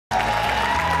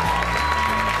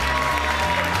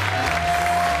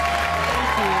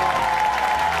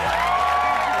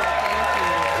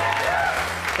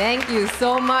Thank you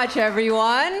so much,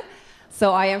 everyone.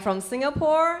 So I am from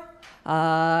Singapore.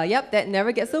 Yep, that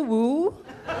never gets a woo.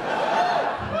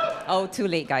 Oh, too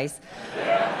late, guys.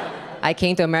 I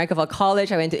came to America for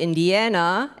college. I went to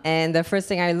Indiana, and the first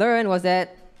thing I learned was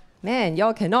that, man,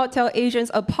 y'all cannot tell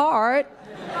Asians apart.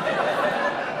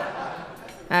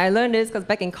 I learned this because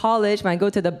back in college, when I go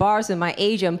to the bars with my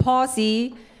Asian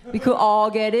posse, we could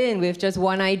all get in with just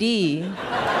one ID.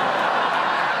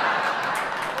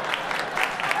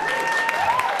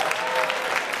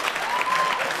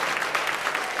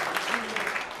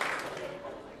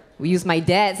 We used my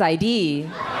dad's ID. I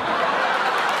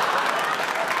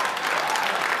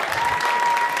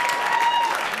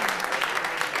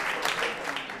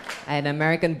had an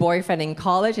American boyfriend in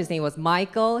college. His name was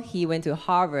Michael. He went to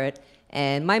Harvard.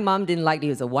 And my mom didn't like that he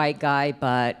was a white guy,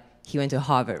 but he went to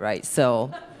Harvard, right?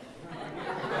 So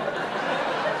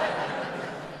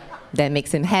that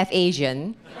makes him half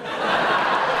Asian.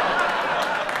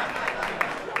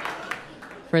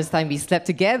 First time we slept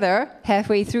together,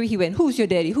 halfway through he went, "Who's your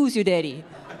daddy? Who's your daddy?"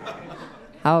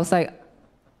 I was like,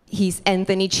 "He's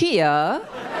Anthony Chia."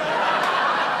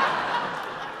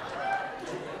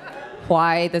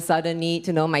 Why the sudden need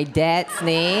to know my dad's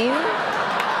name?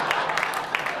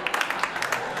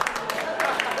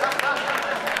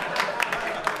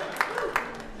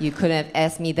 You couldn't have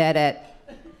asked me that at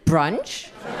brunch?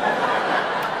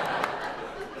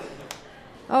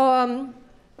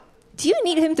 Do you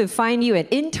need him to find you an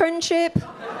internship?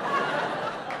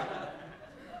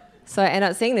 So I ended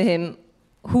up saying to him,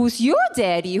 "Who's your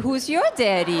daddy? Who's your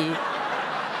daddy?"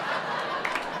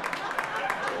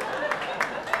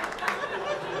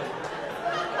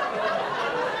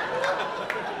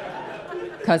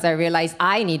 Because I realized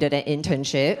I needed an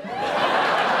internship.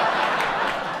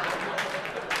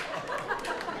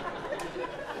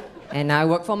 And now I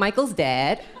work for Michael's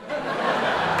dad.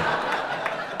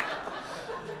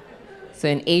 So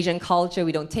in Asian culture,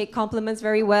 we don't take compliments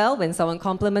very well. When someone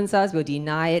compliments us, we'll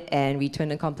deny it and return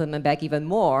the compliment back even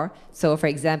more. So for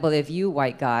example, if you,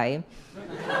 white guy,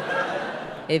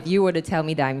 if you were to tell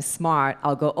me that I'm smart,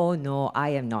 I'll go, "Oh no, I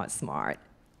am not smart.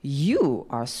 You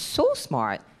are so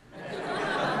smart."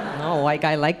 No, white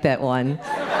guy like that one.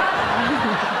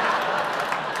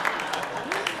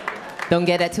 Don't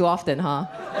get that too often, huh?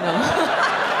 No.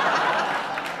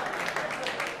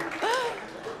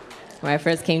 When I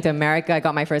first came to America, I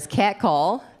got my first cat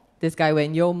call. This guy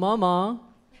went, "Yo, mama,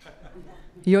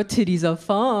 your titties are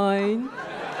fine."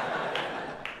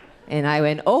 And I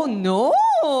went, "Oh, no."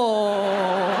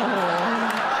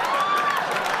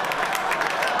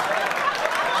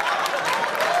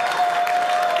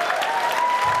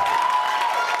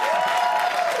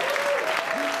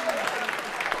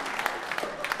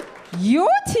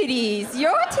 Your titties,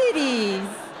 your titties.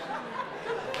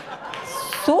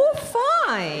 So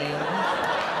fine.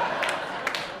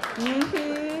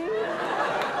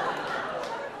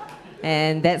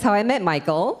 And that's how I met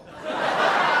Michael.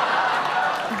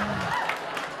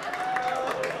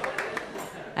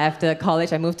 After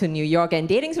college, I moved to New York, and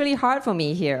dating's really hard for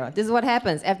me here. This is what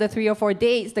happens. After 3 or 4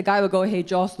 dates, the guy will go, "Hey,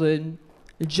 Jocelyn,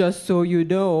 just so you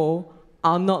know,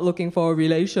 I'm not looking for a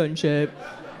relationship."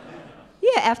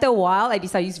 Yeah, after a while, I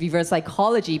decided to use reverse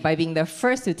psychology by being the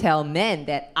first to tell men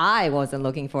that I wasn't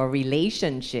looking for a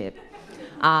relationship.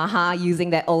 Using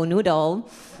that old noodle.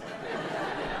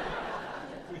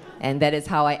 And that is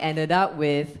how I ended up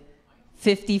with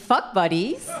 50 fuck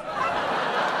buddies.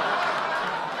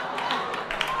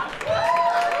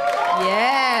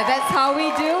 Yeah, that's how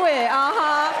we do it.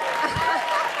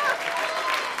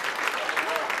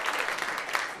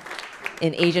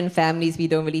 In Asian families, we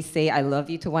don't really say "I love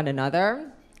you" to one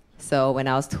another. So when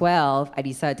I was 12, I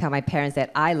decided to tell my parents that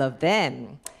I love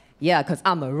them. Yeah, because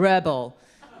I'm a rebel.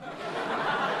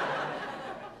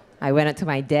 I went up to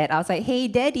my dad. I was like, "Hey,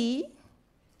 Daddy,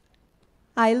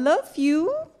 I love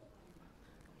you."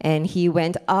 And he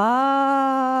went,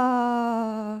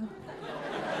 "Ah.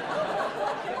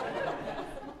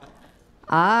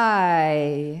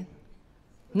 I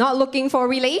not looking for a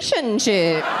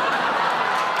relationship."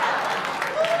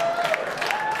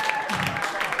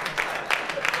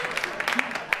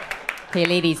 Hey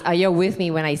ladies, are you with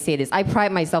me when I say this? I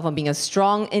pride myself on being a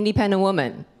strong, independent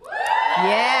woman.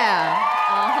 Yeah,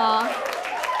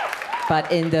 But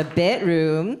in the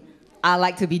bedroom, I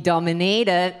like to be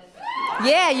dominated.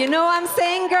 Yeah, you know what I'm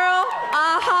saying, girl?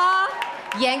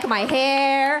 Yank my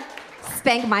hair,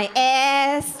 spank my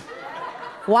ass,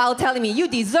 while telling me you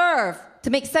deserve to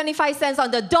make 75 cents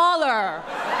on the dollar.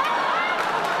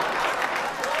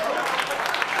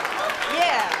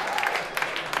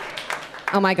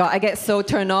 Oh my God, I get so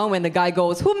turned on when the guy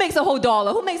goes, "Who makes a whole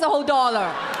dollar? Who makes a whole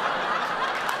dollar?"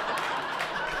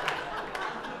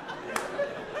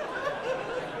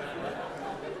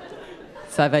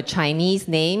 So I have a Chinese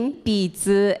name, 毕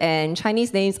之, and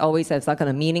Chinese names always have some kind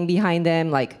of meaning behind them,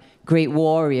 like great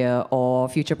warrior or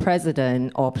future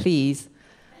president or please,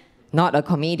 not a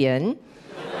comedian.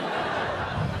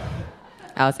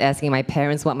 I was asking my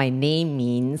parents what my name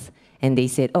means, and they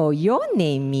said, oh, your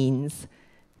name means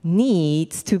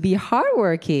needs to be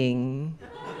hardworking.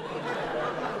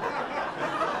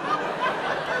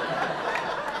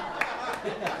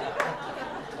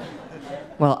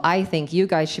 Well, I think you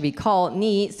guys should be called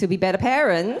needs to be better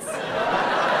parents.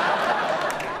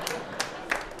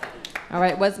 All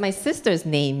right, what's my sister's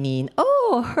name mean?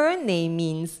 Oh, her name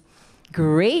means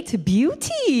great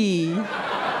beauty.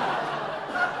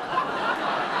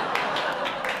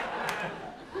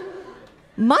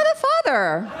 Mother,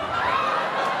 father.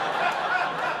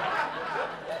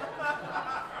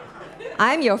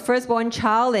 I'm your firstborn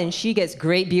child and she gets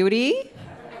great beauty.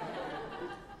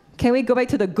 Can we go back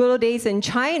to the good old days in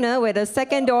China where the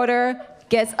second daughter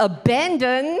gets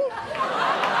abandoned?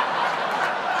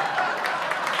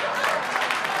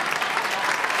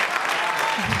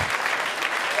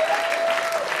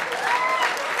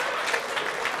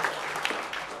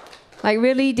 Like,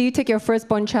 really, do you take your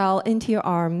firstborn child into your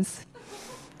arms,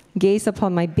 gaze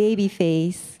upon my baby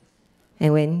face,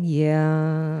 and went,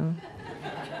 yeah,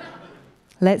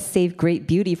 let's save great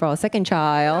beauty for our second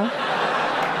child?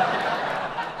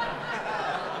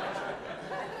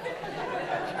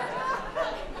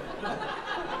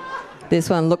 This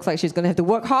one looks like she's gonna have to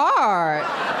work hard.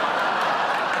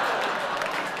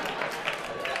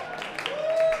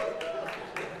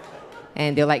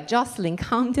 And they're like, Jocelyn,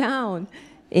 calm down.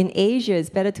 In Asia, it's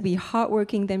better to be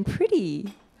hardworking than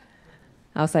pretty.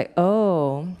 I was like,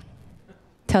 oh,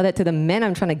 tell that to the men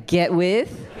I'm trying to get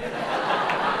with.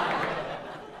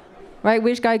 Right,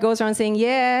 which guy goes around saying,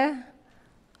 yeah,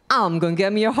 I'm gonna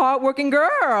get me a hardworking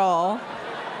girl.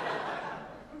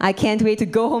 I can't wait to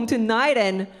go home tonight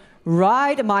and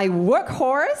ride my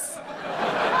workhorse.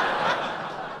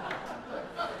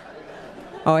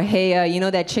 Or hey, you know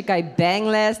that chick I banged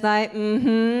last night?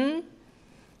 Mm-hmm.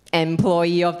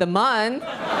 Employee of the month.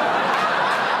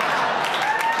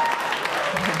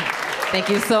 Thank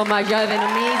you so much. You have been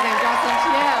amazing, Jocelyn,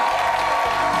 Chia.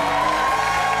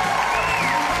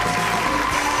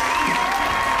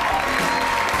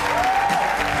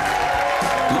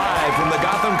 Live from the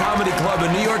Gotham Comedy Club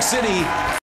in New York City,